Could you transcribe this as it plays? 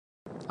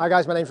Hi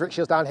guys, my name's Rick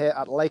Shields down here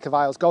at Lake of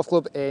Isles Golf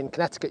Club in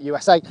Connecticut,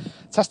 USA,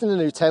 testing the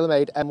new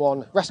TaylorMade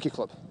M1 Rescue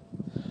Club.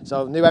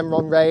 So new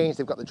M1 range,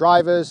 they've got the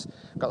drivers,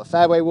 got the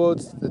fairway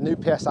woods, the new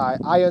PSI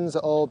irons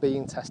are all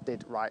being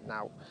tested right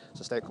now.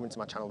 So stay coming to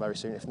my channel very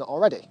soon, if not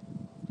already.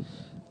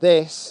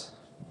 This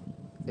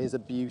is a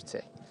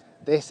beauty.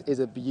 This is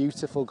a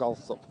beautiful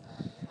golf club.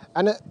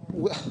 And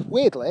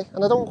weirdly,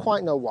 and I don't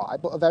quite know why,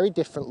 but a very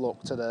different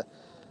look to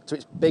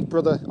its big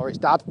brother, or its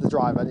dad, the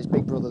driver, and its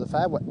big brother, the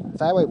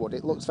fairway wood.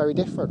 It looks very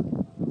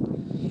different.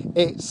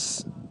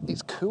 It's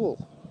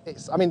cool.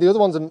 I mean, the other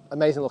one's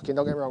amazing looking,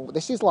 don't get me wrong, but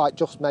this is like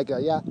just mega,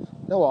 yeah, you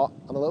know what,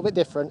 I'm a little bit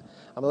different,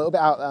 I'm a little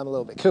bit out there, I'm a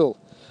little bit cool.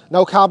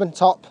 No carbon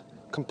top,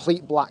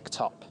 complete black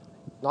top.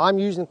 Now I'm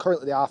using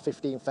currently the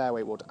R15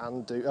 fairway wood,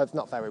 and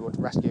not fairway wood,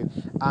 Rescue,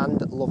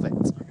 and love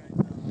it.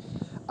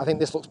 I think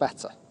this looks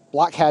better.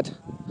 Black head,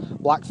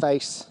 black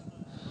face,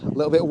 a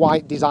little bit of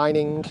white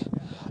designing.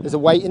 There's a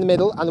weight in the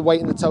middle and a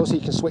weight in the toe, so you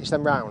can switch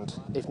them round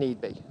if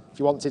need be. If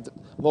you wanted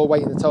more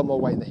weight in the toe,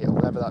 more weight in the heel,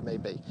 whatever that may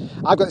be.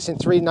 I've got this in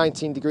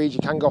 319 degrees. You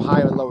can go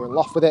higher and lower and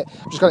loft with it.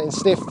 I've just got it in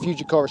stiff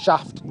Fujikura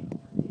shaft.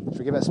 Should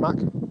we give it a smack?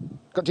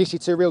 Got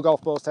GC2 real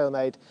golf balls,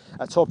 TaylorMade,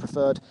 tour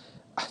preferred.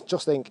 I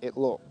just think it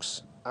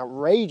looks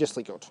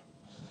outrageously good. So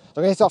I'm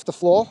going to hit it off the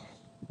floor.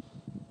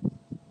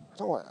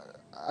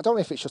 I don't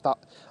know if it's just that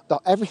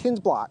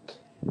everything's black,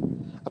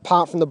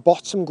 apart from the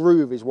bottom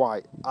groove is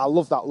white. I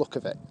love that look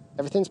of it.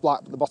 Everything's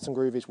black, but the bottom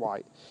groove is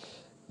white.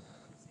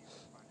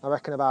 I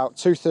reckon about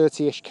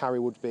 230-ish carry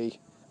would be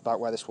about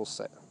where this will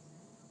sit.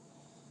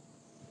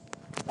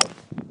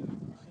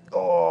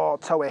 Oh,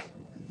 toey.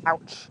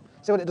 Ouch.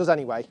 See what it does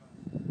anyway.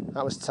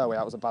 That was toey,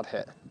 that was a bad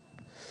hit.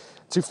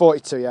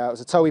 242, yeah, it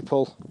was a toey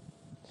pull.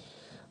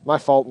 My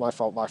fault, my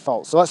fault, my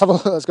fault. So let's have a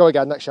look, let's go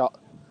again, next shot.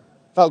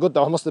 Felt good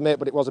though, I must admit,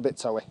 but it was a bit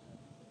toey.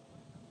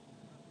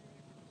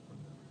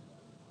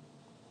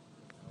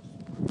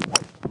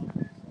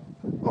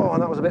 Oh,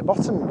 and that was a bit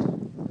bottomed.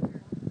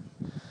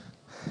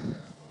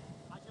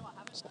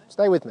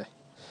 Stay with me.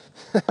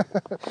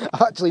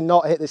 I've actually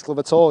not hit this club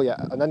at all yet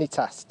on any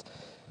test.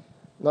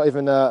 Not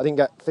even, I didn't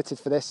get fitted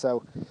for this,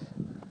 so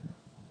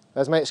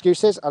there's my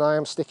excuses, and I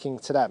am sticking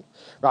to them.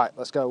 Right,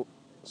 let's go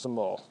some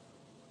more.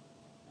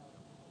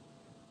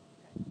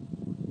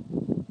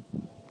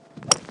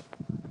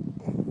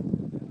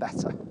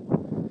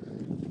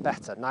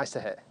 Better, nice to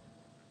hit.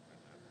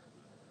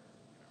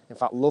 In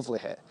fact, lovely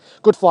hit.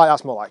 Good flight,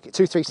 that's more like it.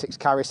 236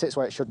 carry, sits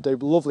where it should do.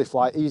 Lovely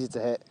flight, easy to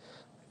hit.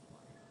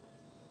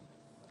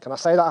 Can I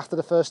say that after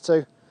the first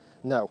two?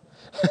 No.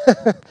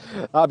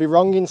 That'd be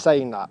wrong in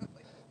saying that.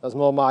 There's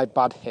more my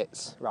bad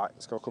hits. Right,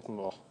 let's go a couple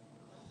more.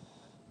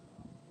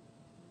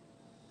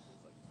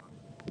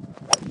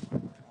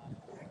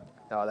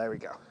 Oh, there we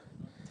go.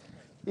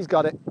 He's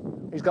got it.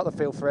 He's got the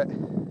feel for it.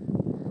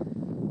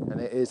 And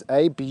it is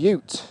a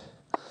beaut.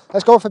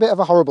 Let's go for a bit of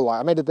a horrible lie.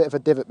 I made a bit of a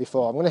divot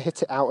before. I'm going to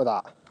hit it out of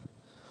that.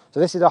 So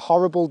this is a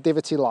horrible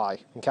divoty lie,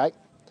 okay?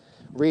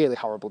 Really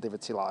horrible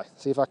divoty lie.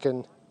 See if I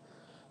can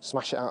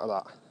smash it out of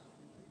that.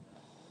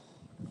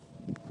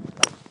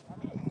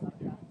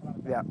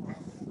 Yeah.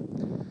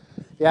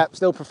 Yeah,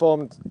 still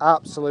performed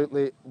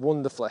absolutely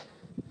wonderfully.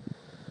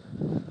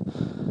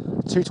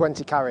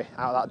 220 carry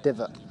out of that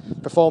divot.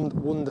 Performed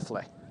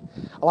wonderfully.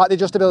 I like the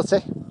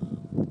adjustability.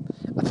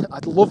 I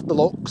love the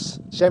looks.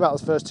 Shame about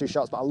those first two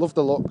shots, but I love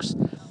the looks.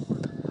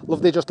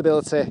 Love the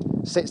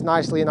adjustability. Sits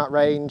nicely in that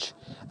range.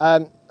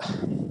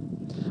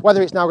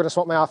 Whether it's now going to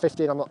swap my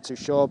R15, I'm not too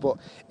sure, but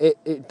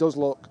it does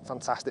look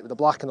fantastic with the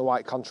black and the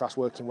white contrast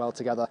working well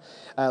together.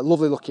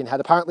 Lovely looking head.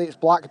 Apparently it's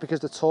black because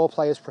the tour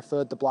players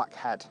preferred the black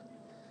head.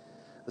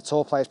 The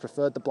tour players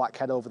preferred the black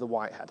head over the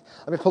white head.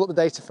 Let me pull up the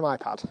data from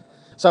iPad.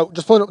 So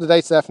just pulling up the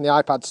data there from the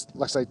iPads,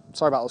 like I say,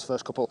 sorry about those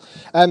first couple.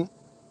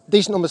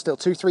 Decent numbers still,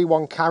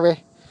 231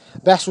 carry.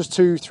 Best was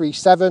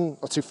 237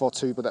 or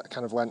 242, but that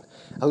kind of went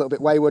a little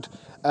bit wayward.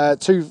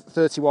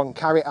 231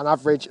 carry and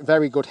average,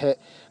 very good hit.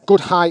 Good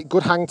height,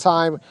 good hang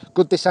time,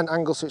 good descent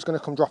angle, so it's going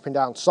to come dropping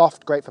down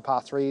soft. Great for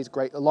par threes,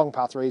 great long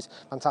par threes,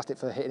 fantastic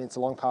for hitting into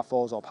long par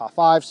fours or par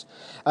fives.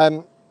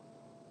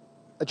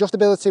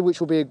 Adjustability, which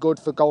will be good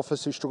for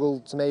golfers who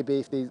struggle to maybe,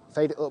 if they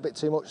fade it a little bit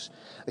too much,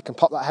 they can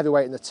pop that heavy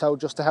weight in the toe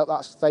just to help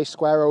that face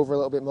square over a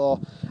little bit more.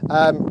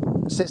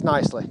 Sits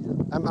nicely.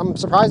 I'm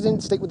surprised I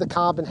didn't stick with the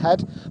carbon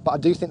head, but I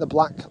do think the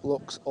black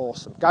looks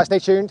awesome. Guys, stay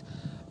tuned.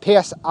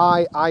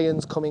 PSI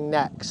irons coming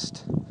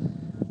next,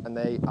 and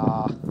they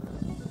are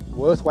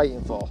worth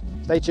waiting for.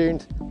 Stay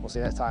tuned. We'll see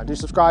you next time. Do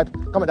subscribe,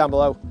 comment down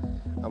below,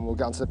 and we'll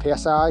get onto the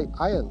PSI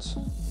irons.